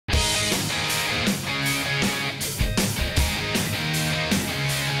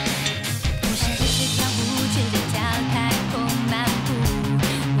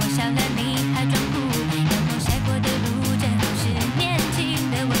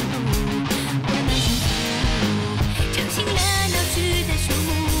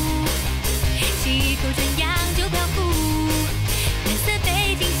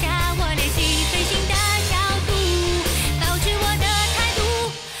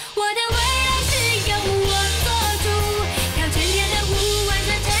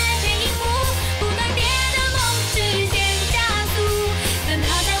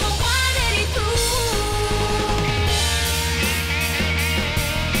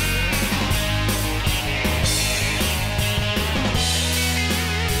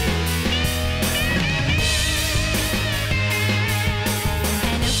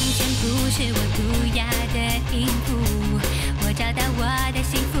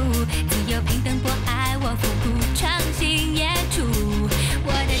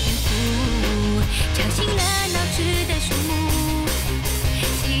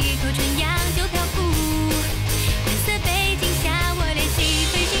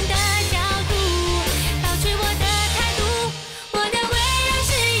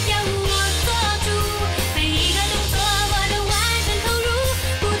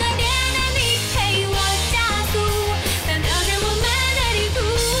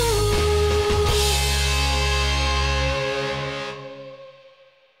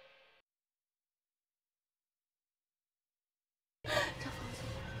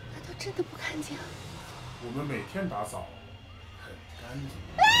天打扫，很干净。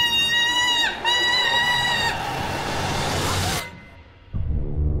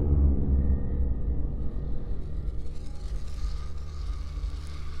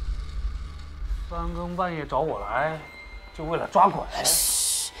三更半夜找我来，就为了抓鬼？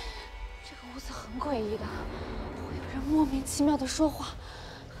嘘，这个屋子很诡异的，会有人莫名其妙的说话，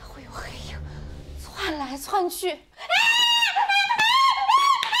还会有黑影窜来窜去。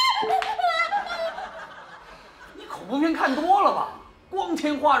你恐怖片看多了吧？光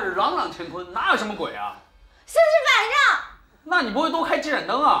天化日，朗朗乾坤，哪有什么鬼啊？现在是晚上，那你不会多开几盏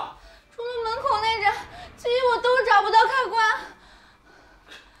灯啊？除了门口那盏，其余我都找不到开关。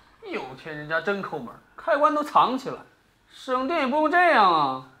有天人家真抠门，开关都藏起来，省电也不用这样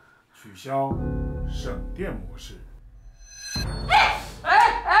啊！取消省电模式。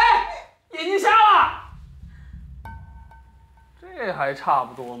眼睛瞎了？这还差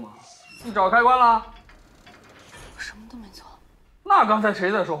不多嘛。你找开关了？我什么都没做。那刚才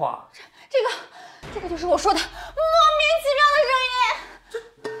谁在说话？这个就是我说的莫名其妙的声音。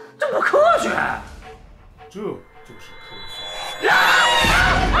这不科学。这就是科学。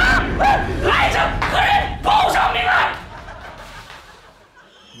来者何人？报上名来！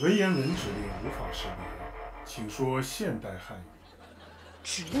文言文指令无法识别，请说现代汉语。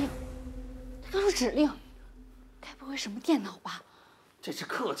指令，这都是指令，该不会什么电脑吧？这是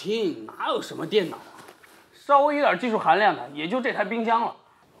客厅，哪有什么电脑啊？稍微有点技术含量的，也就这台冰箱了。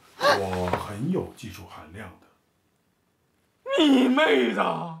我很有技术含量的。你妹的，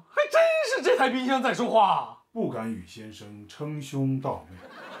还真是这台冰箱在说话。不敢与先生称兄道妹，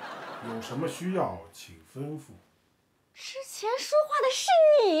有什么需要请吩咐。之前说话的是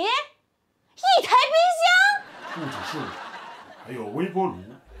你，一台冰箱。不只是我，还有微波炉、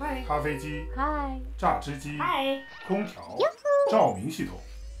咖啡机、榨汁机、空调、照明系统，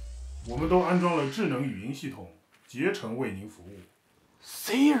我们都安装了智能语音系统，竭诚为您服务。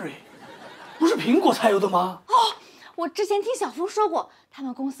Siri， 不是苹果才有的吗？哦，我之前听小峰说过，他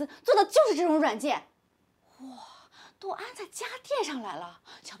们公司做的就是这种软件。哇，都安在家电上来了，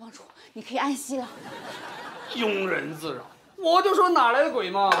乔帮主，你可以安息了。庸人自扰，我就说哪来的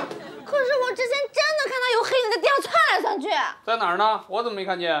鬼嘛！可是我之前真的看到有黑影在地上窜来窜去。在哪儿呢？我怎么没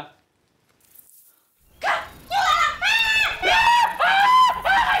看见？看，又来了！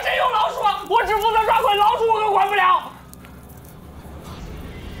还真有老鼠啊！我只负责抓鬼，老鼠我可管不了。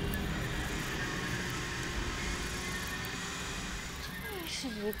这是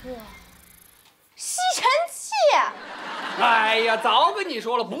一个吸尘器。哎呀，早跟你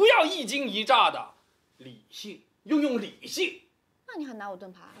说了，不要一惊一乍的，理性，用理性。那你还拿我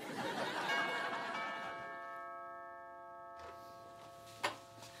盾牌？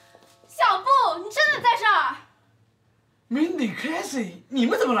小布，你真的在这儿 Mindy、Cassie， 你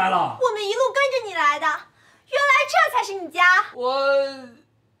们怎么来了？我们一路跟着你来的，原来这才是你家。我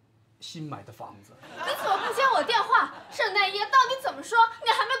新买的房子。你怎么不接我电话？圣诞夜到底怎么说？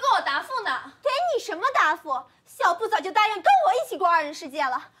你还没给我答复呢。给你什么答复？小布早就答应跟我一起过二人世界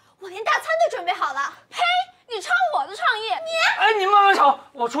了，我连大餐都准备好了。呸！你抄我的创意，你慢慢吵，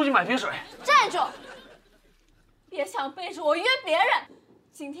我出去买瓶水。站住！别想背着我约别人。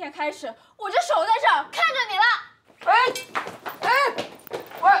今天开始，我就守在这儿看着你了。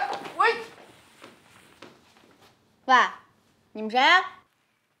喂，你们谁呀？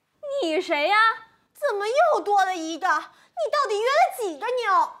你谁呀？怎么又多了一个？你到底约了几个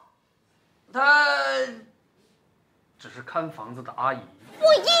妞？她只是看房子的阿姨。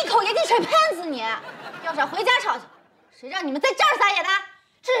我一口盐汽水喷死你！要想回家吵去，谁让你们在这儿撒野的？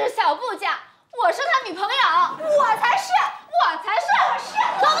这是小布家，我是他女朋友。我才是！走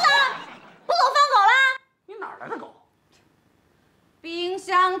不走？不走放狗啦！你哪来的狗？冰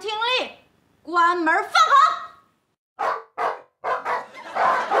箱听令，关门放狗。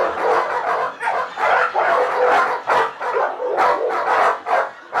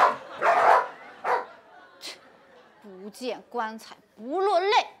不见棺材不落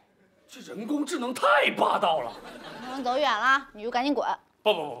泪，这人工智能太霸道了。能走远了，你就赶紧滚。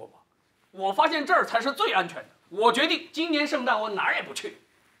不，我发现这儿才是最安全的。我决定今年圣诞我哪儿也不去。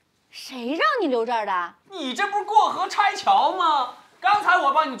谁让你留这儿的？你这不是过河拆桥吗？刚才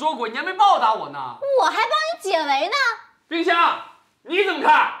我帮你捉鬼，你还没报答我呢。我还帮你解围呢。冰箱，你怎么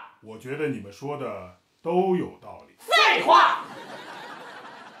看？我觉得你们说的都有道理。废话。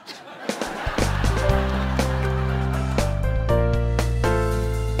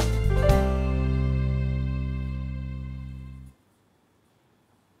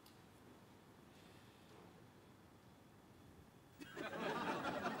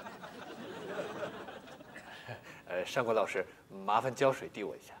上官老师，麻烦胶水递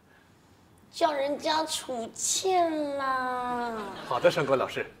我一下。叫人家储欠啦。好的，上官老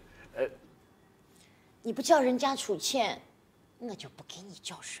师。你不叫人家储欠，那就不给你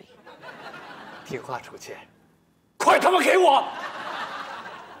交税。听话，储欠，快他妈给我！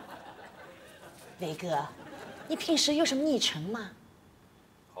伟哥，你平时有什么昵称吗？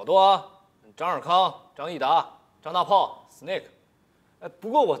好多啊，张尔康、张益达、张大炮、Snake。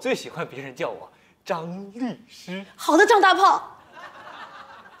不过我最喜欢别人叫我张律师。好的，张大炮。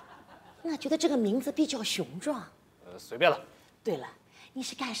我觉得这个名字比较雄壮。随便了。对了，你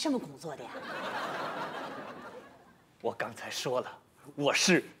是干什么工作的呀？我刚才说了，我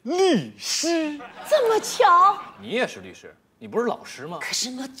是律师。这么巧？你也是律师？你不是老师吗？可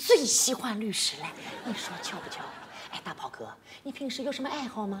是我最喜欢律师了，你说巧不巧？哎，大炮哥，你平时有什么爱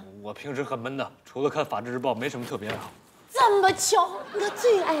好吗？我平时很闷的，除了看《法制日报》，没什么特别爱好。这么巧，我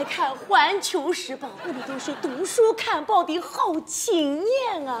最爱看《环球时报》，我们都是读书看报的好青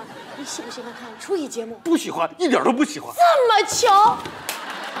年啊！你喜不喜欢看厨艺节目？不喜欢，一点都不喜欢。这么巧，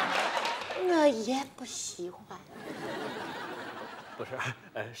我也不喜欢。不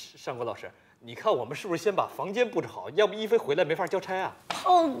是，上官老师，你看我们是不是先把房间布置好？要不一菲回来没法交差啊。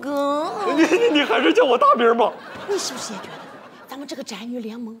炮哥，你还是叫我大名吧。你是不是也觉得咱们这个宅女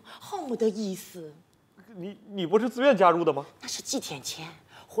联盟好没得意思？你不是自愿加入的吗？那是几天前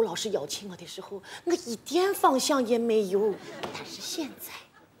胡老师邀请我的时候，我一点方向也没有。但是现在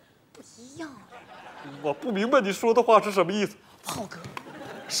不一样了。我不明白你说的话是什么意思。炮哥，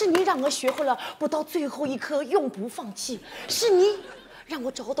是你让我学会了不到最后一刻永不放弃，是你让我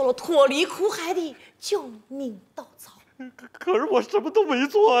找到了脱离苦海的救命稻草。可是我什么都没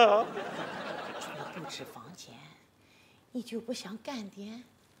做呀。除了布置房间，你就不想干点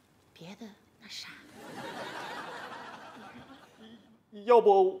别的那啥？要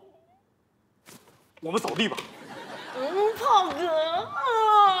不我们扫地吧？炮哥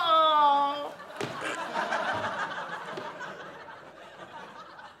啊！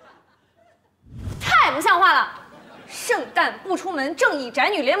太不像话了！圣诞不出门，正义宅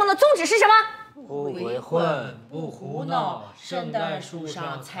女联盟的宗旨是什么？不鬼混，不胡闹，圣诞树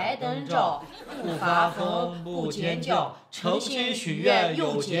上彩灯照，不发疯，不尖叫，诚心许愿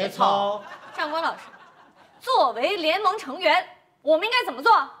有节操。上官老师，作为联盟成员，我们应该怎么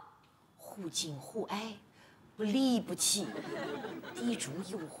做？互敬互爱，不离不弃，抵住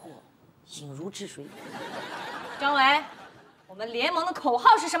诱惑，引入治水。张伟，我们联盟的口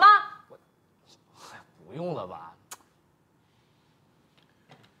号是什么？不用了吧？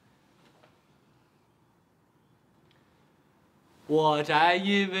我宅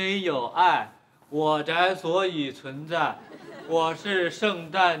因为有爱，我宅所以存在。我是圣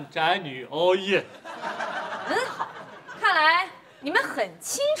诞宅女all in。很好，看来你们很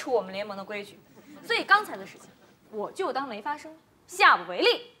清楚我们联盟的规矩，所以刚才的事情我就当没发生，下不为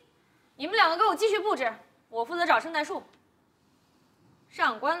例。你们两个给我继续布置，我负责找圣诞树。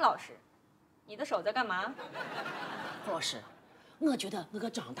上官老师，你的手在干嘛？胡老师，我觉得我和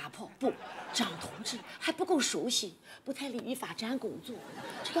张大炮张同志还不够熟悉，不太利于发展工作，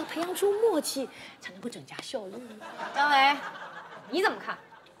只要培养出默契，才能够增加效率。张伟，你怎么看？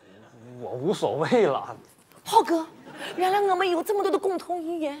我无所谓了。炮哥，原来我们有这么多的共同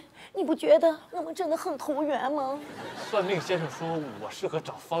语言，你不觉得我们真的很投缘吗？算命先生说我适合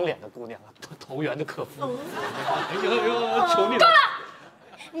找方脸的姑娘啊，投缘的可夫。哎呦，求你了！够了！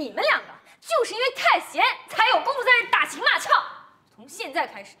你们两个就是因为太闲，才有功夫在这打情骂俏。从现在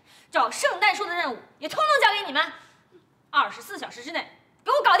开始，找圣诞树的任务也通通交给你们，24小时之内给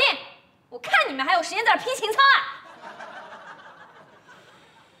我搞定。我看你们还有时间在这拼情操啊！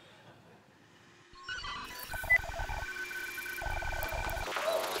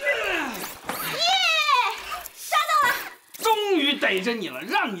终于逮着你了，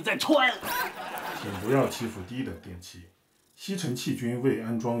让你再穿。请不要欺负低等电器。吸尘器君未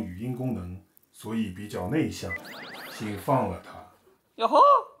安装语音功能，所以比较内向，请放了它。哟呵，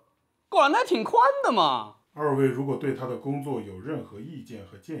管得还挺宽的嘛。二位如果对他的工作有任何意见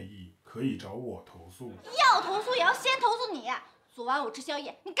和建议，可以找我投诉。要投诉也要先投诉你。昨晚我吃宵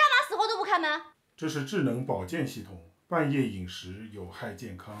夜，你干嘛死活都不开门？这是智能保健系统，半夜饮食有害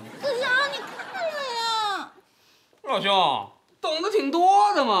健康。子乔，你看了呀？老兄，懂得挺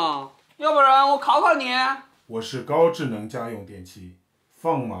多的嘛，要不然我考考你。我是高智能家用电器，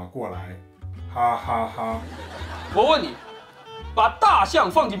放马过来，哈哈哈！我问你，把大象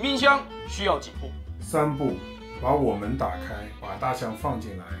放进冰箱需要几步？3步，把我门打开，把大象放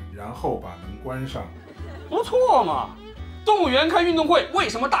进来，然后把门关上。不错嘛。动物园开运动会，为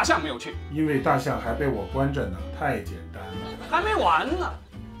什么大象没有去？因为大象还被我关着呢，太简单了。还没完呢。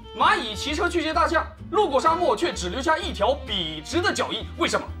蚂蚁骑车去接大象，路过沙漠却只留下一条笔直的脚印，为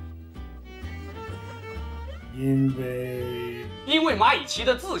什么？因为蚂蚁骑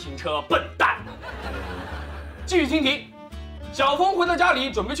的自行车，笨蛋。继续听题。小峰回到家里，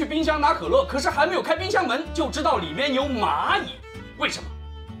准备去冰箱拿可乐，可是还没有开冰箱门，就知道里面有蚂蚁。为什么？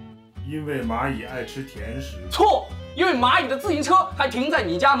因为蚂蚁爱吃甜食。错，因为蚂蚁的自行车还停在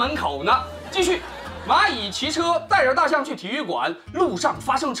你家门口呢。继续。蚂蚁骑车带着大象去体育馆，路上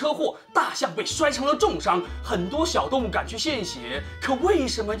发生车祸，大象被摔成了重伤，很多小动物赶去献血，可为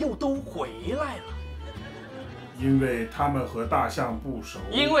什么又都回来了？因为他们和大象不熟。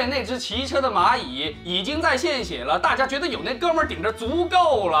因为那只骑车的蚂蚁已经在献血了，大家觉得有那哥们儿顶着足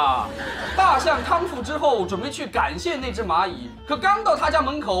够了。大象康复之后，准备去感谢那只蚂蚁，可刚到他家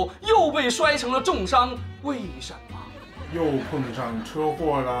门口，又被摔成了重伤，为什么？又碰上车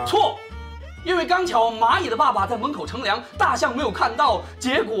祸了。错。因为刚巧蚂蚁的爸爸在门口乘凉，大象没有看到，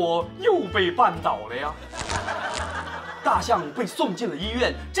结果又被绊倒了呀。大象被送进了医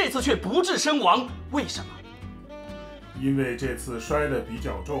院，这次却不治身亡，为什么？因为这次摔得比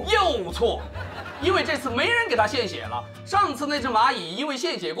较重。又错，因为这次没人给他献血了。上次那只蚂蚁因为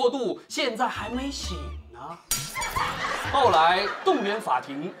献血过度，现在还没醒呢。后来动员法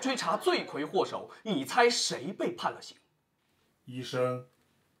庭追查罪魁祸首，你猜谁被判了刑？医生。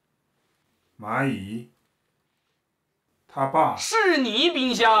蚂蚁，他爸是你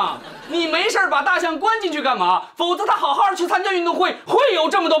冰箱，你没事把大象关进去干嘛？否则他好好去参加运动会，会有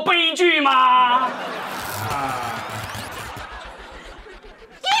这么多悲剧吗？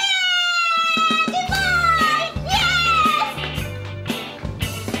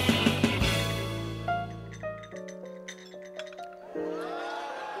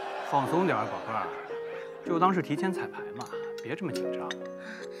放松点，宝贝儿，就当是提前彩排嘛，别这么紧张。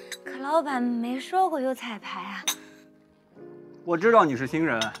可老板没说过有彩排啊。我知道你是新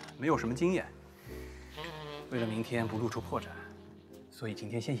人，没有什么经验。为了明天不露出破绽，所以今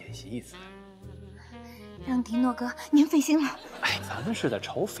天先演习一次。让迪诺哥您费心了。哎，咱们是在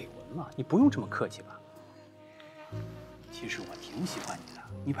炒绯闻嘛，你不用这么客气吧。其实我挺喜欢你的，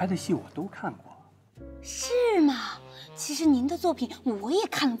你拍的戏我都看过。是吗？其实您的作品我也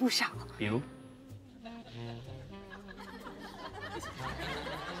看了不少。比如？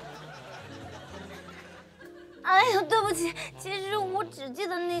哎呀，对不起，其实我只记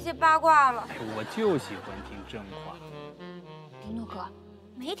得那些八卦了。哎，我就喜欢听真话。迪诺哥，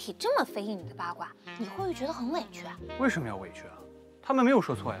媒体这么非议你的八卦，你会不会觉得很委屈啊？为什么要委屈啊？他们没有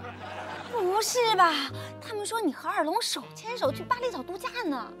说错呀。不是吧？他们说你和二龙手牵手去巴厘岛度假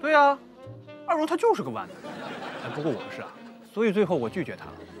呢。对啊，二龙他就是个弯的。哎，不过我不是啊，所以最后我拒绝他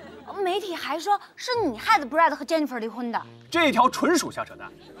了。媒体还说是你害得 Brad 和 Jennifer 离婚的。这条纯属瞎扯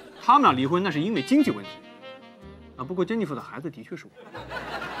淡。他们俩离婚那是因为经济问题。啊，不过 Jennifer 的孩子的确是我。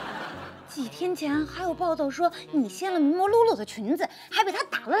几天前还有报道说你掀了名模露露的裙子，还被她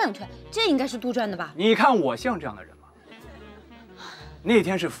打了2拳，这应该是杜撰的吧？你看我像这样的人吗？那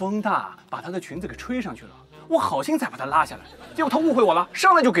天是风大，把她的裙子给吹上去了，我好心才把她拉下来，结果她误会我了，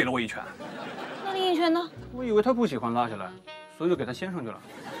上来就给了我1拳。那另1拳呢？我以为她不喜欢拉下来，所以就给她掀上去了。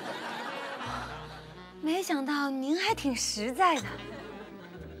没想到您还挺实在的。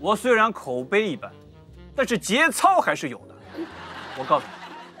我虽然口碑一般，但是节操还是有的。我告诉你，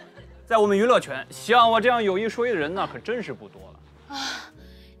在我们娱乐圈，像我这样有一说一的人那可真是不多了。啊，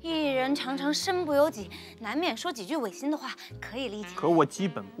艺人常常身不由己，难免说几句违心的话，可以理解。可我基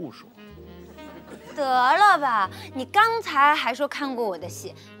本不说。得了吧，你刚才还说看过我的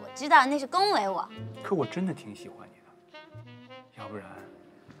戏，我知道那是恭维我。可我真的挺喜欢你的，要不然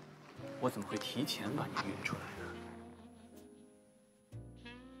我怎么会提前把你约出来呢？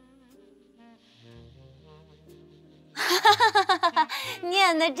你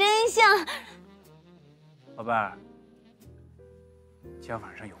演的真像。宝贝儿，今天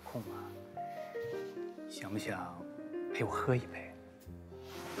晚上有空吗？想不想陪我喝一杯？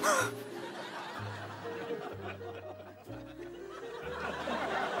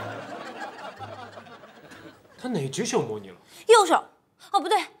他哪只手摸你了？右手。哦，不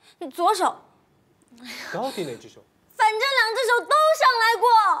对，左手。到底哪只手？反正2只手都上来过。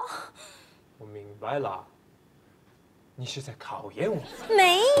我明白了，你是在考验我。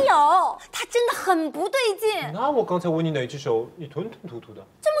没有，他真的很不对劲。那我刚才问你哪只手，你吞吞吐吐的。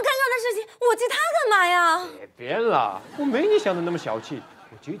这么尴尬的事情，我记他干嘛呀？别了，我没你想的那么小气。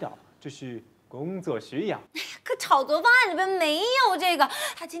我知道这是工作需要。可炒作方案里边没有这个，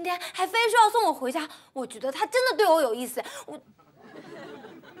他今天还非说要送我回家，我觉得他真的对我有意思。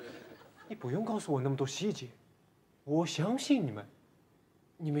你不用告诉我那么多细节，我相信你们，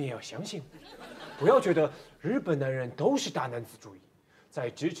你们也要相信我。不要觉得日本男人都是大男子主义，在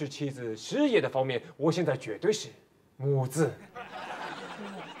支持妻子事业的方面，我现在绝对是母子。母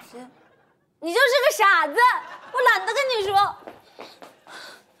子，你就是个傻子，我懒得跟你说。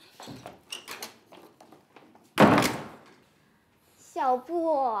小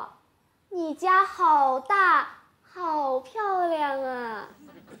布，你家好大，好漂亮啊！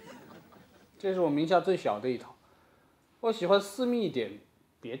这是我名下最小的一套，我喜欢私密一点，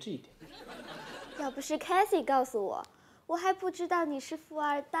别致一点。要不是 Cathy 告诉我，我还不知道你是富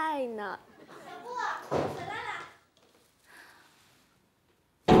二代呢。小布，回来啦！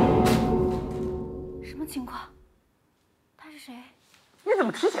什么情况？他是谁？你怎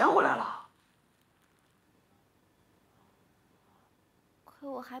么提前回来了？可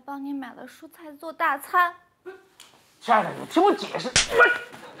我还帮你买了蔬菜做大餐。亲爱的，你听我解释。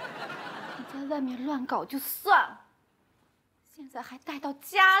你在外面乱搞就算了，现在还带到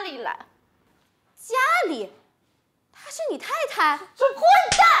家里来。家里？她是你太太？这混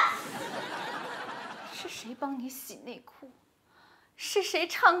蛋！是谁帮你洗内裤？是谁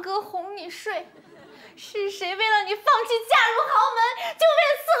唱歌哄你睡？是谁为了你放弃嫁入豪门，就为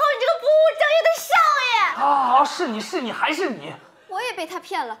了伺候你这个不务正业的少爷？啊，是你，还是你？我也被他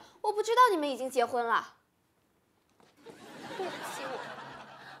骗了，我不知道你们已经结婚了。对不起我，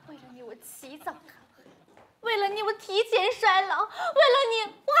为了你我起早贪黑，为了你我提前衰老，为了你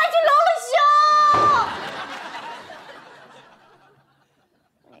我还去隆了胸。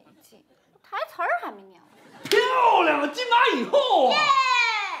没劲，台词儿还没念完。漂亮啊，金马影后！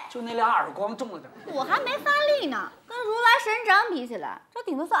就那俩耳光中了点。我还没发力呢，跟如来神掌比起来，这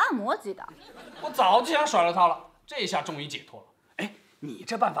顶多算按摩级的。我早就想甩了他了，这下终于解脱了。哎，你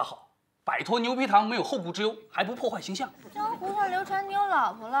这办法好，摆脱牛皮糖没有后顾之忧，还不破坏形象。江湖上流传你有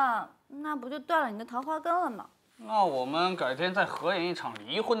老婆了，那不就断了你的桃花根了吗？那我们改天再合演一场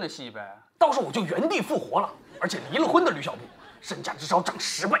离婚的戏呗，到时候我就原地复活了。而且离了婚的吕小布，身价至少涨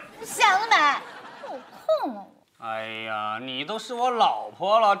10倍。想得美，有空吗我？哎呀，你都是我老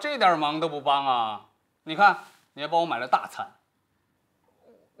婆了，这点忙都不帮啊！你看，你还帮我买了大餐。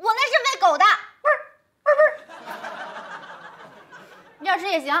我那是喂狗的。要吃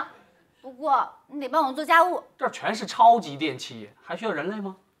也行，不过你得帮我做家务。这全是超级电器，还需要人类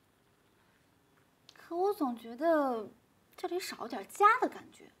吗？可我总觉得这里少点家的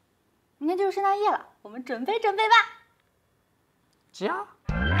感觉。明天就是圣诞夜了，我们准备准备吧。家。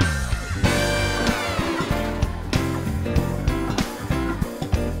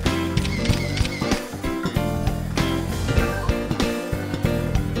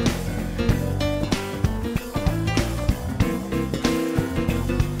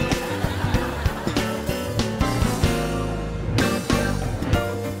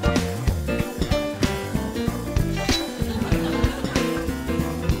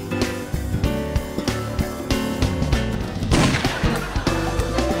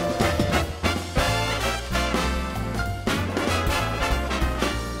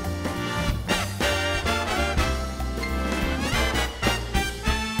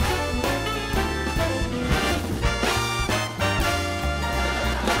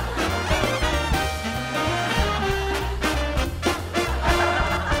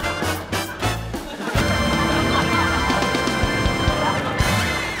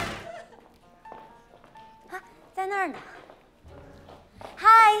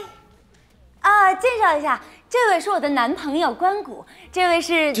介绍一下，这位是我的男朋友关谷，这位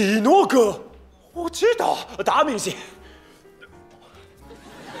是迪诺哥，我知道，大明星。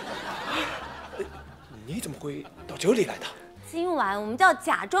你怎么会到这里来的？今晚我们就要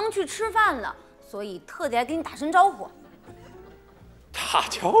假装去吃饭了，所以特地来给你打声招呼。打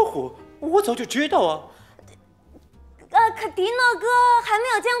招呼？我早就知道啊。可迪诺哥还没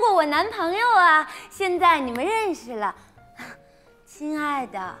有见过我男朋友啊，现在你们认识了。亲爱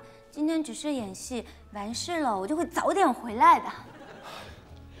的，今天只是演戏，完事了我就会早点回来的。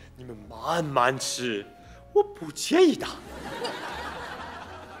你们慢慢吃，我不介意的。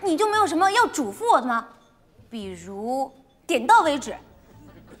你就没有什么要嘱咐我的吗？比如点到为止，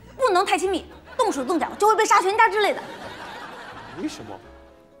不能太亲密，动手动脚就会被杀全家之类的。为什么？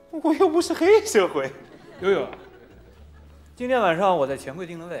我又不是黑社会。悠悠，今天晚上我在钱柜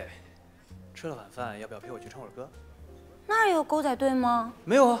定了位，吃了晚饭要不要陪我去唱会儿歌？那儿有狗仔队吗？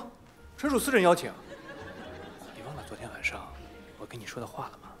没有啊，纯属私人邀请。你忘了昨天晚上我跟你说的话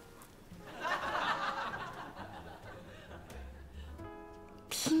了吗？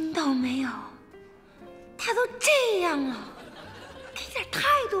听到没有？他都这样了，给点态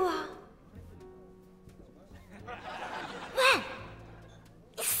度啊！喂，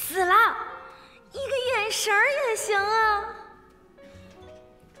你死了，一个眼神儿也行啊！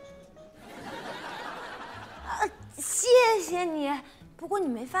谢谢你。不过你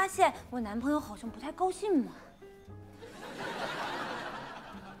没发现我男朋友好像不太高兴吗？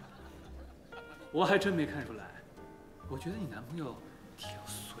我还真没看出来。我觉得你男朋友挺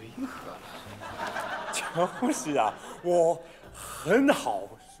随和的。就是啊，我很好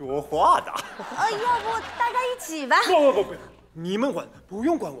说话的。要不大家一起吧？不，你们管，不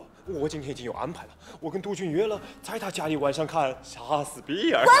用管我。我今天已经有安排了，我跟杜鹃约了，在他家里晚上看《杀死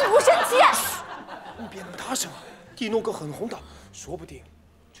比尔》。关谷生气！你别那么大声啊！蒂诺哥很红的，说不定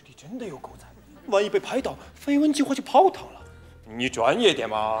这里真的有狗仔，万一被拍到，绯闻计划就泡汤了。你专业点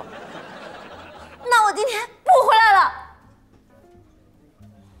嘛。那我今天不回来了。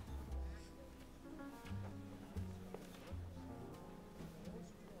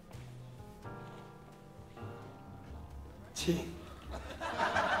亲。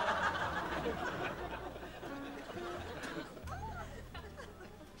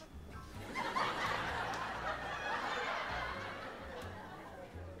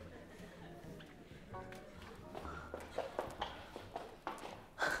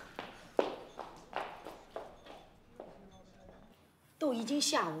都已经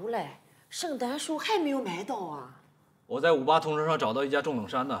下午了，圣诞树还没有买到啊！我在58同城上找到一家种冷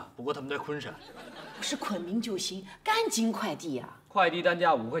杉的，不过他们在昆山。不是昆明就行，赶紧快递啊！快递单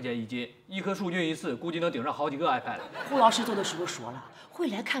价5块钱一斤，一棵树运一次，估计能顶上好几个 iPad。胡老师走的时候说了，回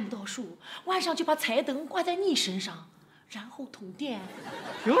来看不到树，晚上就把彩灯挂在你身上，然后通电。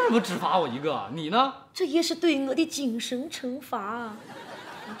凭什么只罚我一个？你呢？这也是对我的精神惩罚，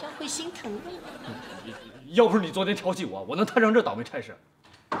人家会心疼的。要不是你昨天调戏我，我能摊上这倒霉差事？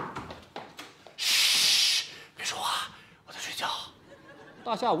嘘，别说话，我在睡觉。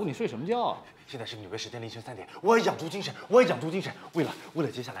大下午你睡什么觉啊？现在是纽约时间凌晨3点，我要养足精神，我要养足精神。为了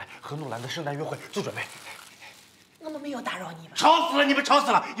接下来和诺兰的圣诞约会做准备。我们没有打扰你吧？吵死了，你们吵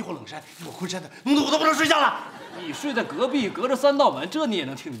死了！一会儿冷杉，一会儿昆山的，弄得我都不能睡觉了。你睡在隔壁，隔着3道门，这你也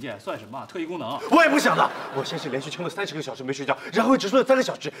能听得见，算什么特异功能？我也不想的。我先是连续撑了30个小时没睡觉，然后只睡了3个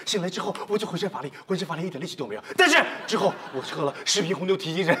小时。醒来之后我就浑身乏力，一点力气都没有。但是之后我喝了10瓶红牛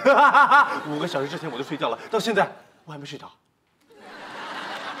提精神，5个小时之前我就睡觉了，到现在我还没睡着。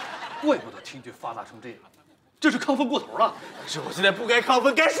怪不得听觉发达成这样，这是亢奋过头了。可是我现在不该亢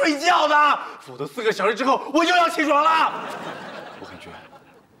奋，该睡觉的，否则4个小时之后我又要起床了。我感觉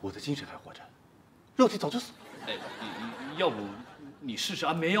我的精神还活着，肉体早就死了。哎，要不你试试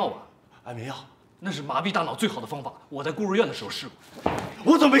安眠药吧？安眠药那是麻痹大脑最好的方法，我在孤儿院的时候试过。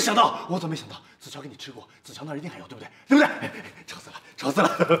我怎么没想到？子乔给你吃过，子乔那儿一定还有，对不对？吵死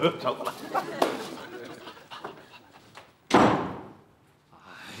了！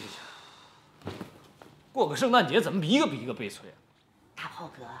过个圣诞节怎么一个比一个悲催啊？大炮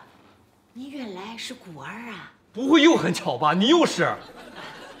哥，你原来是孤儿啊？不会又很巧吧？你又是？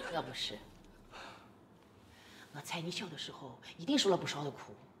我不是。我猜你小的时候一定受了不少的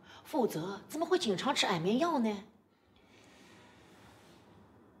苦，否则怎么会经常吃安眠药呢？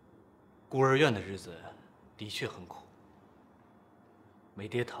孤儿院的日子的确很苦，没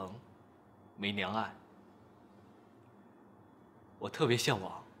爹疼，没娘爱。我特别向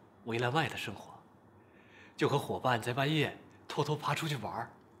往围栏外的生活。就和伙伴在半夜偷偷爬出去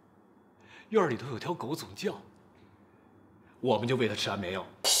玩，院里头有条狗总叫，我们就喂它吃安眠药。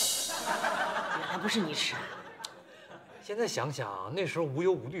原来不是你吃啊！现在想想，那时候无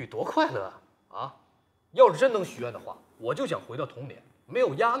忧无虑，多快乐啊！要是真能许愿的话，我就想回到童年，没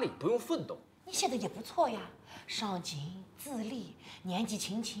有压力，不用奋斗。你写的也不错呀，上进自立，年纪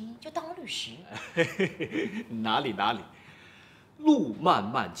轻轻就当律师。哪里，路漫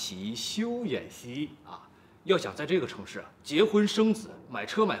漫其修远兮啊！要想在这个城市结婚生子、买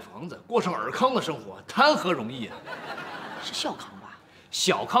车买房子，过上尔康的生活，谈何容易啊！是小康吧？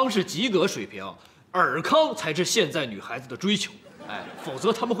小康是及格水平，尔康才是现在女孩子的追求。哎，否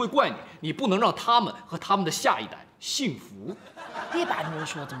则他们会怪你，你不能让他们和他们的下一代幸福。别把女人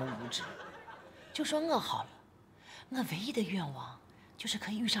说的这么无知。就说我好了，我唯一的愿望就是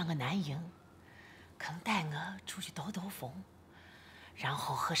可以遇上个男婴，肯带我出去兜兜风，然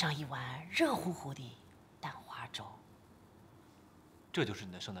后喝上一碗热乎乎的蛋花粥。这就是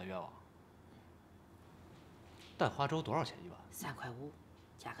你的圣诞愿望？蛋花粥多少钱一碗？3块5，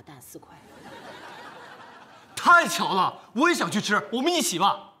加个蛋4块。太巧了，我也想去吃，我们一起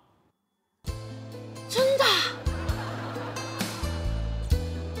吧。真的？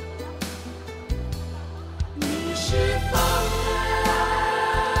你是风儿，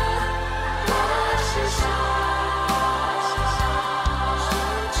我是沙，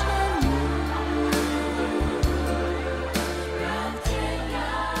成绕天涯。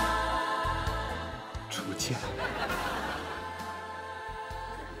出现了。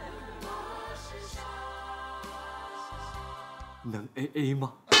能 AA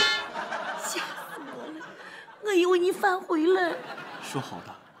吗？吓死我了！我以为你反悔了。说好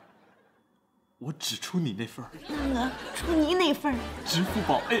的，我只出你那份儿。那我出你那份儿。支付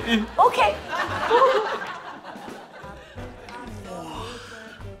宝 AA。OK。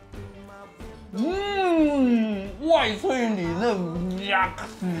外脆里嫩呀！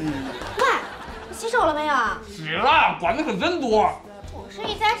喂，你洗手了没有？洗了，管的可真多。我是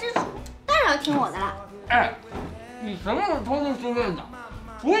一家之主，当然要听我的了。哎，你什么时候偷偷修院长？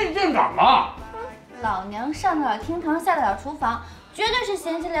厨艺见长了。老娘上得了厅堂，下得了厨房，绝对是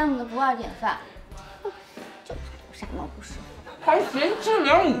贤妻良母的不二典范。就怕有傻猫不是？还贤妻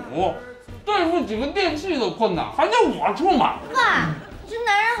良母，对付几个电器都困难，还叫我出马？喂，你是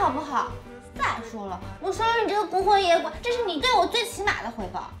男人好不好？再说了，我收了你这个孤魂野鬼，这是你对我最起码的回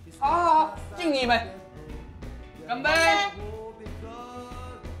报。好，敬你一杯，干杯！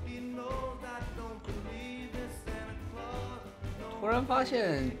突然发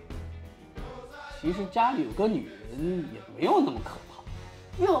现，其实家里有个女人也没有那么可怕。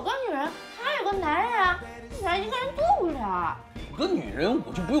有个女人，还有个男人啊，咱一个人多无聊啊。有个女人，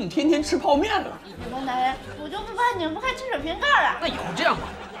我就不用天天吃泡面了。有个男人，我就不怕拧不开汽水瓶盖了。那以后这样吧，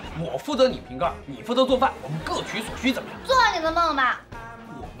我负责拧瓶盖，你负责做饭，我们各取所需，怎么样？做你的梦吧。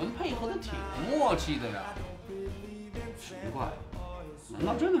我们配合的挺默契的呀。奇怪，难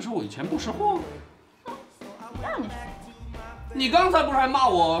道真的是我以前不识货？让你说。你刚才不是还骂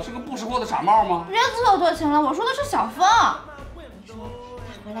我是个不识货的傻帽吗？别自作多情了，我说的是小峰。你说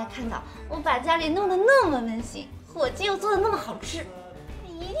他回来看到我把家里弄得那么温馨，火鸡又做的那么好吃，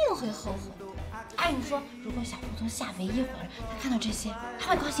他一定会后悔的。哎，你说如果小峰从夏威夷回来，他看到这些，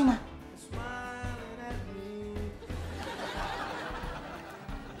他会高兴吗？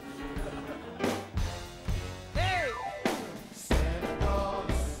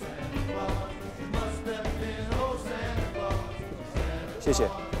谢谢。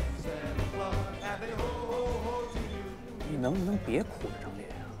你能不能别苦着张脸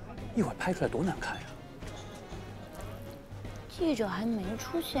啊？一会儿拍出来多难看呀！记者还没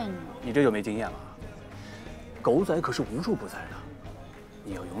出现呢。你这就没经验了。狗仔可是无处不在的，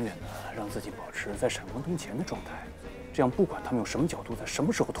你要永远的让自己保持在闪光灯前的状态，这样不管他们用什么角度，在什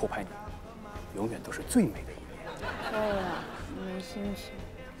么时候偷拍你，永远都是最美的一面。对呀，没心情。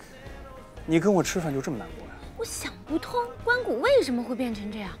你跟我吃饭就这么难过呀？我想不通关谷为什么会变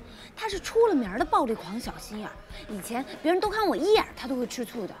成这样。他是出了名的暴力狂、小心眼儿。以前别人都看我一眼，他都会吃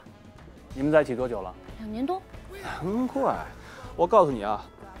醋的。你们在一起多久了2年多。很快。我告诉你啊，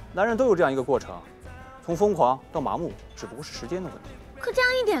男人都有这样一个过程，从疯狂到麻木，只不过是时间的问题。可这样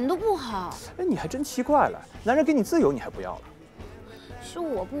一点都不好。哎，你还真奇怪了，男人给你自由，你还不要了？是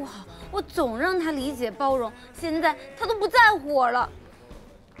我不好，我总让他理解包容，现在他都不在乎我了。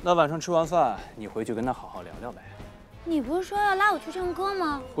那晚上吃完饭，你回去跟他好好聊聊呗。你不是说要拉我去唱歌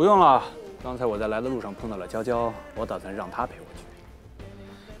吗？不用了，刚才我在来的路上碰到了娇娇，我打算让她陪我去。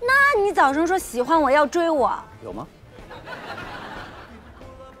那你早上说喜欢我要追我，有吗？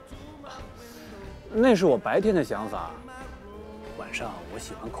那是我白天的想法，晚上我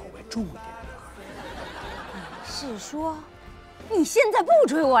喜欢口味重一点的女孩。是说你现在不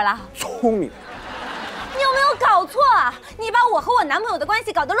追我了？聪明。你有没有搞错啊？你把我和我男朋友的关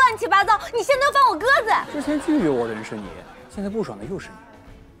系搞得乱七八糟，你现在又放我鸽子。之前拒绝我的人是你，现在不爽的又是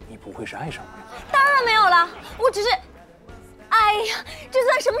你，你不会是爱上我了？当然没有了，我只是……哎呀，这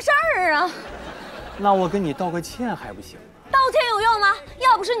算什么事儿啊？那我跟你道个歉还不行吗？道歉有用吗？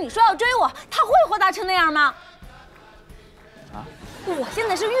要不是你说要追我，他会豁达成那样吗？啊？我现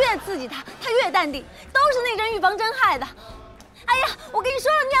在是越刺激他，他越淡定，都是那针预防针害的。哎呀，我跟你说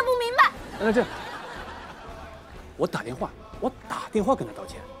了，你还不明白。那这，我打电话跟他道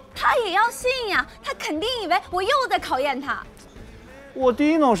歉。他也要信呀，他肯定以为我又在考验他。我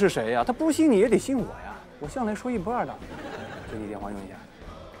Dino是谁呀？他不信你也得信我呀。我向来说一不二的。给你电话用一下，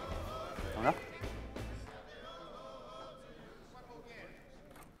等着。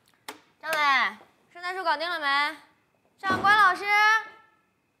张伟，圣诞树搞定了没？长官老师。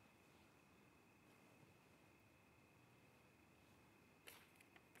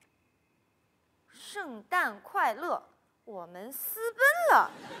圣诞快乐，我们私奔了。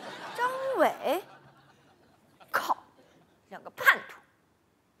张伟，靠，两个叛徒。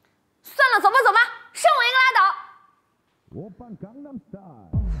算了，走吧走吧，剩我一个拉倒。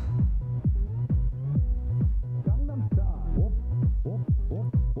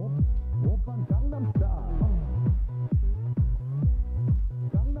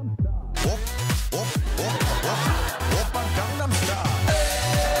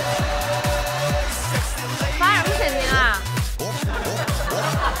发什么神经啊？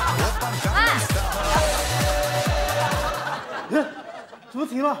哎，怎么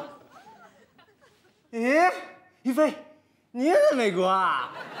停了？哎，一菲，你也在美国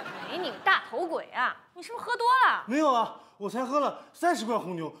啊？哎，你个大头鬼啊！你是不是喝多了？没有啊，我才喝了30罐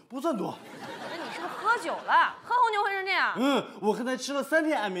红牛，不算多。那你是不是喝酒了？喝红牛会成这样？我刚才吃了3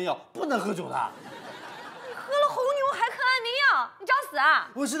片安眠药，不能喝酒的。你喝了红牛还嗑安眠药，你找死啊！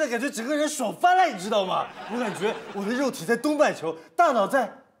我现在感觉整个人爽翻了，你知道吗？我感觉我的肉体在东半球，大脑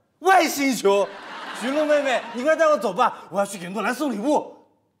在外星球。寻路妹妹，你快带我走吧，我要去给诺兰送礼物。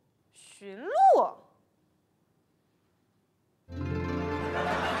寻路？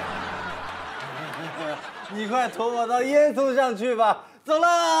你快驮我到烟囱上去吧，走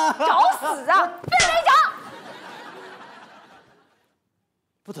了。找死啊！别没找。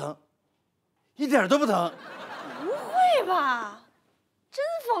不疼，一点都不疼。不会吧？真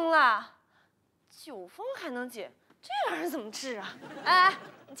疯了？酒疯还能解，这玩意儿怎么治啊？哎，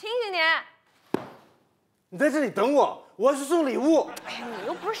你清醒点。你在这里等我，我要去送礼物。哎呀，你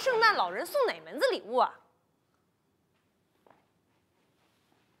又不是圣诞老人，送哪门子礼物啊？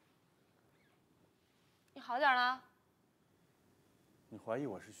你好点了？你怀疑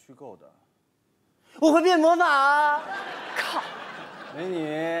我是虚构的？我会变魔法啊！靠！美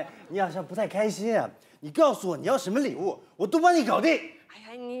女，你好像不太开心啊。你告诉我你要什么礼物，我都帮你搞定。哎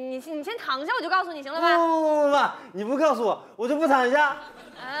呀，你先躺下，我就告诉你，行了吧？不，你不告诉我，我就不躺下。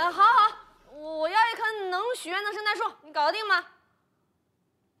好，我要一棵能许愿的圣诞树，你搞得定吗？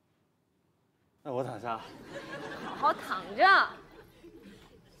那我躺下。好好躺着。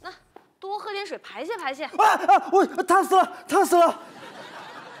那多喝点水，排泄排泄。我烫死了，烫死了。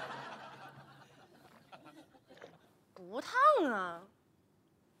不烫啊，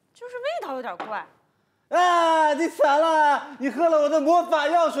就是味道有点怪。你惨了！你喝了我的魔法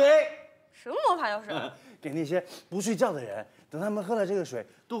药水。什么魔法药水？给那些不睡觉的人，等他们喝了这个水，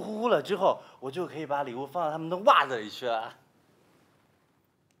都呼呼了之后，我就可以把礼物放到他们的袜子里去了。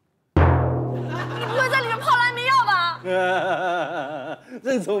你不会在里面泡了安眠药吧？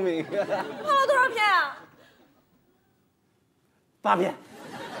真聪明。泡了多少片啊？8片。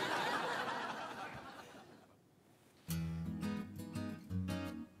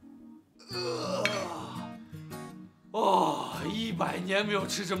100年没有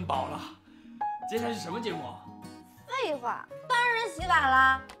吃这么饱了。接下来是什么节目？废话，当然洗碗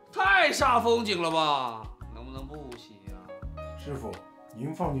啦。太煞风景了吧？能不能不洗啊？师傅，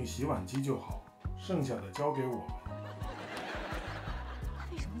您放进洗碗机就好，剩下的交给我们。他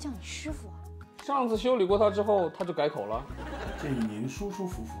为什么叫你师傅啊？上次修理过他之后，他就改口了。建议您舒舒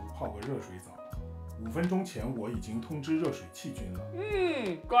服服泡个热水澡。5分钟前我已经通知热水器军了。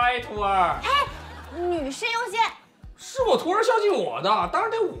乖徒儿。女士优先。是我徒儿孝敬我的，当然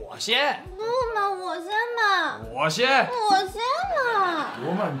得我先。不嘛，我先嘛。我先。我先嘛。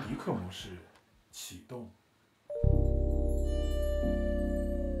罗曼迪克模式启动。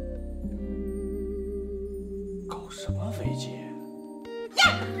搞什么飞机？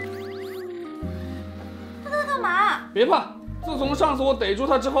呀！他在干嘛？别怕，自从上次我逮住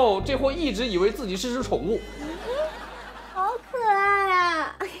他之后，这货一直以为自己是只宠物。好可爱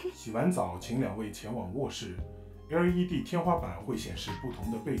啊！洗完澡，请2位前往卧室。LED 天花板会显示不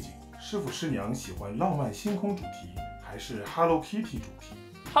同的背景。师傅师娘喜欢浪漫星空主题，还是 Hello Kitty 主题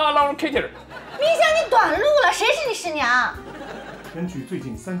 ？Hello Kitty。明显你短路了，谁是你师娘？根据最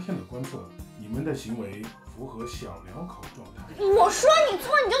近3天的观测，你们的行为符合小两口状态。我说你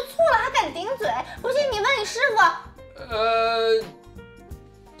错你就错了，还敢顶嘴？不信你问你师傅。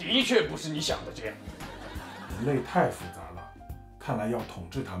的确不是你想的这样。人类太复杂了，看来要统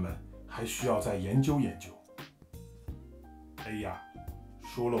治他们，还需要再研究研究。哎呀，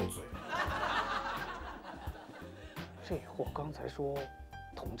说漏嘴了。这货刚才说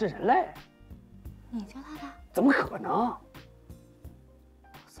统治人类，你教他的？怎么可能？我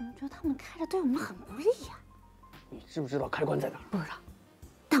怎么觉得他们开着对我们很不利呀？你知不知道开关在哪儿？不知道，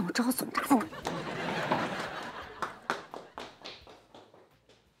但我知道总闸在哪。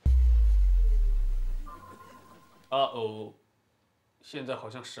现在好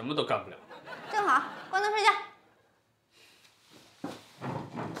像什么都干不了。正好，关灯睡觉。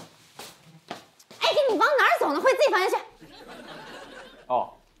哎，你往哪儿走呢？回自己房间去。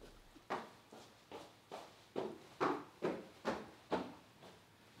哦。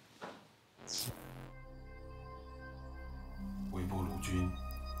微波炉君，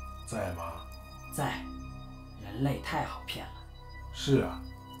在吗？在。人类太好骗了。是啊，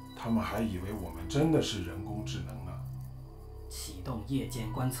他们还以为我们真的是人工智能呢。启动夜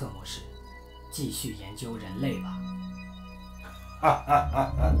间观测模式，继续研究人类吧。哈哈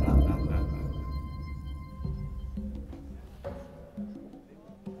哈哈哈！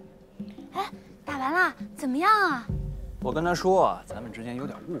哎，打完了，怎么样啊？我跟他说啊，咱们之间有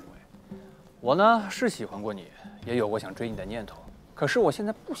点误会。我呢是喜欢过你，也有过想追你的念头，可是我现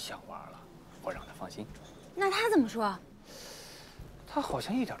在不想玩了，我让他放心。那他怎么说？他好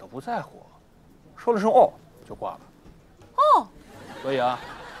像一点都不在乎，说了声哦就挂了。哦，所以啊，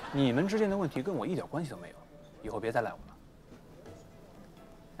你们之间的问题跟我一点关系都没有，以后别再赖我了。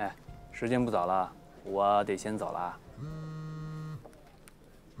哎，时间不早了，我得先走了。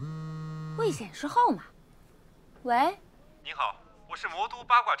未显示号码。喂，您好，我是魔都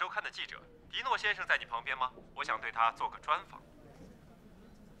八卦周刊的记者，迪诺先生在你旁边吗？我想对他做个专访。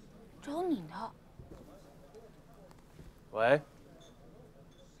找你的。喂。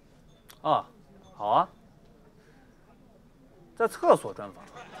啊，好啊，在厕所专访，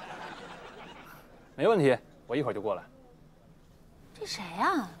没问题，我一会儿就过来。这谁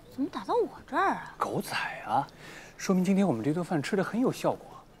呀？怎么打到我这儿啊？狗仔啊，说明今天我们这顿饭吃的很有效果。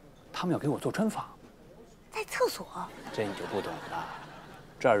他们要给我做专访，在厕所。这你就不懂了，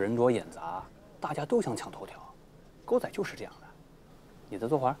这儿人多眼杂，大家都想抢头条，狗仔就是这样的。你再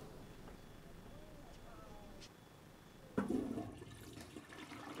坐会儿。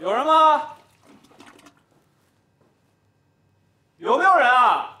有人吗？有没有人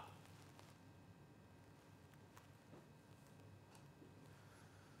啊？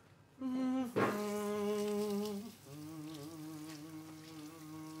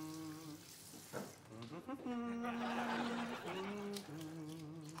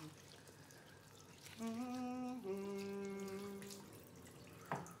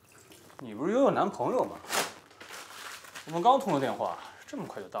你不是悠悠男朋友吗？我们刚通了电话，这么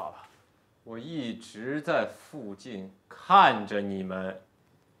快就到了。我一直在附近看着你们。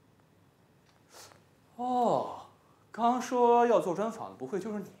哦，刚说要做专访的，不会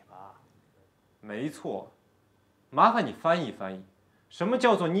就是你吧？没错，麻烦你翻译翻译，什么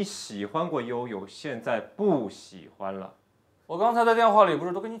叫做你喜欢过悠悠，现在不喜欢了？我刚才在电话里不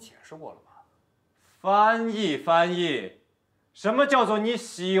是都跟你解释过了吗？翻译翻译，什么叫做你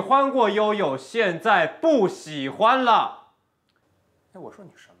喜欢过悠悠，现在不喜欢了？哎，我说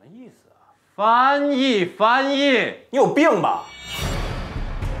你什么意思啊？翻译翻译，你有病吧？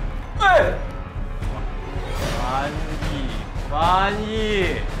哎，翻译翻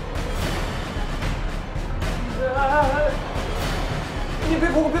译，你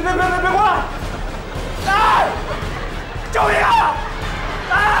别过来！哎，救命啊！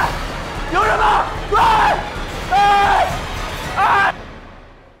哎，有人吗？喂！哎！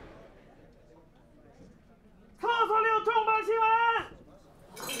厕所里有重磅新闻！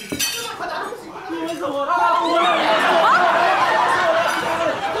你们怎么了？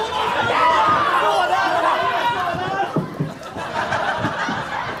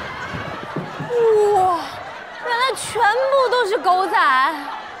哇，原来全部都是狗仔！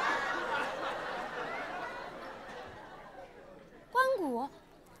关谷，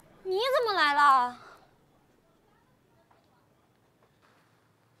你怎么来了？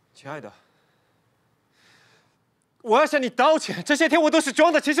亲爱的，我要向你道歉，这些天我都是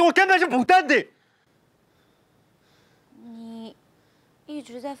装的，其实我根本是不淡的。你一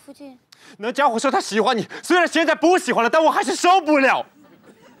直在附近？那家伙说他喜欢你，虽然现在不喜欢了，但我还是受不了。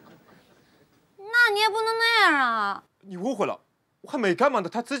那你也不能那样啊！你误会了，我还没干嘛呢，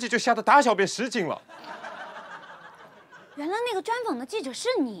他自己就吓得大小便失禁了。原来那个专访的记者是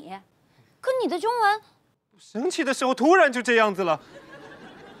你，可你的中文……生气的时候突然就这样子了。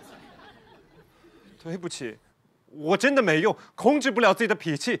对不起，我真的没用，控制不了自己的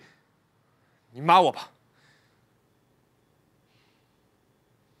脾气。你骂我吧。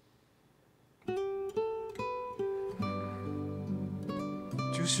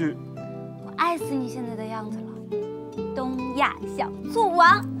就是。我爱死你现在的样子了，东亚小醋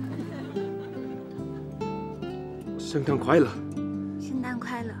王。圣诞快乐！圣诞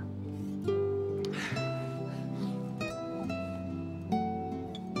快乐！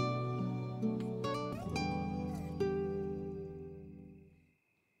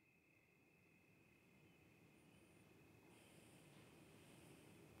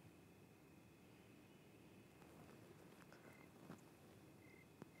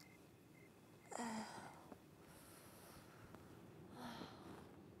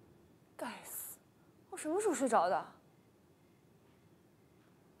该死！我什么时候睡着的？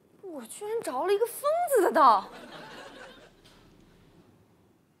我居然着了一个疯子的道！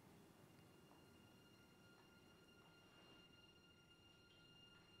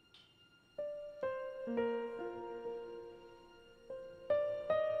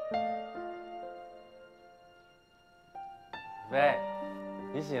喂，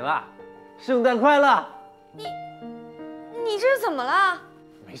你醒了，圣诞快乐！你这是怎么了？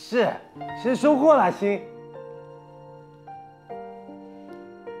没事，先收货了，亲。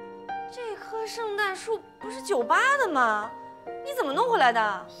这颗棵圣诞树不是酒吧的吗？你怎么弄回来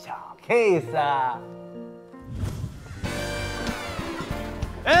的？小 case 啊。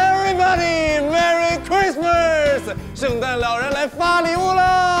Everybody, Merry Christmas！ 圣诞老人来发礼物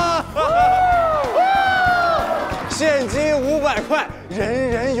了，现金500块，人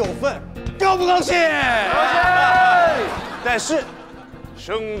人有份，高不高兴？高兴！但是，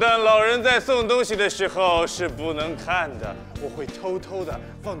圣诞老人在送东西的时候是不能看的，我会偷偷的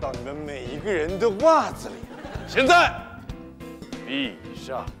放到你们每一个人的袜子里。现在，闭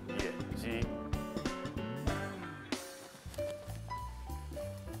上眼睛。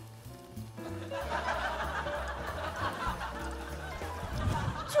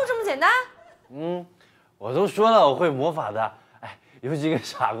就这么简单？我都说了我会魔法的，哎，有几个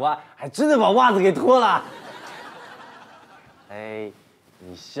傻瓜还真的把袜子给脱了。哎，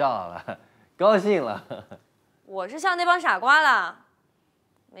你笑了，高兴了。我是像那帮傻瓜了，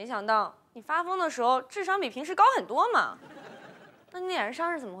没想到你发疯的时候智商比平时高很多嘛。那你脸上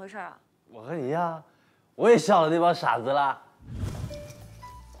伤是怎么回事啊？我和你一样，我也笑了那帮傻子啦。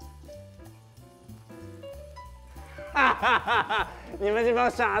哈哈哈哈！你们这帮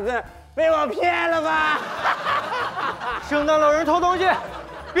傻子被我骗了吧？圣诞老人偷东西，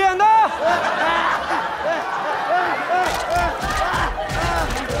扁的。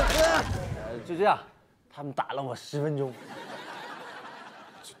就这样，他们打了我10分钟。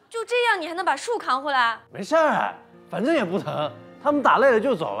就这样，你还能把树扛回来？没事儿，反正也不疼。他们打累了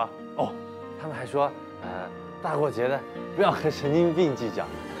就走了。哦，他们还说，大过节的不要和神经病计较，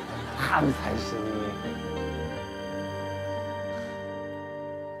他们才是神经病。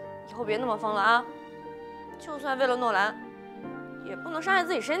以后别那么疯了啊！就算为了诺兰，也不能伤害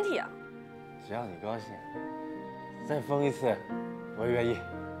自己身体啊。只要你高兴，再疯一次，我愿意。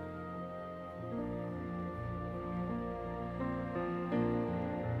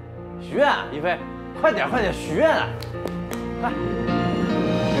许愿啊，一菲，快点许愿啊！快！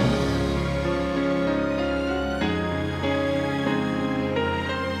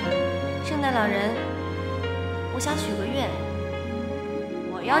圣诞老人，我想许个愿，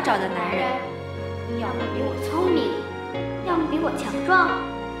我要找的男人，要么比我聪明，要么比我强壮，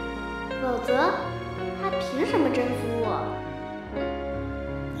否则他凭什么征服我？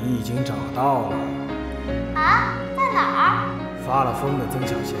你已经找到了。啊，在哪儿？发了疯的曾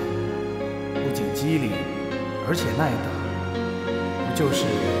小贤，不仅机灵，而且耐打，不就是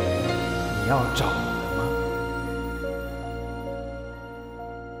你要找的吗？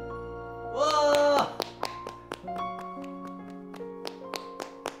哇！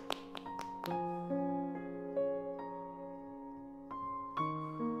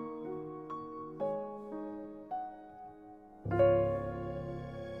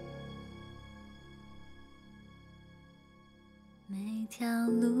每条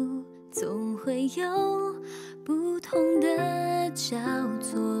路总会有不同的交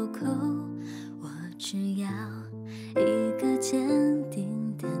错口，我只要一个坚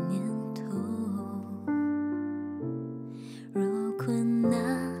定的念头。若困难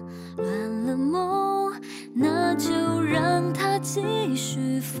乱了梦，那就让它继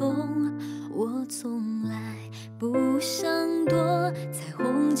续疯。我从来不想躲彩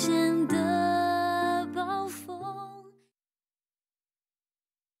虹前的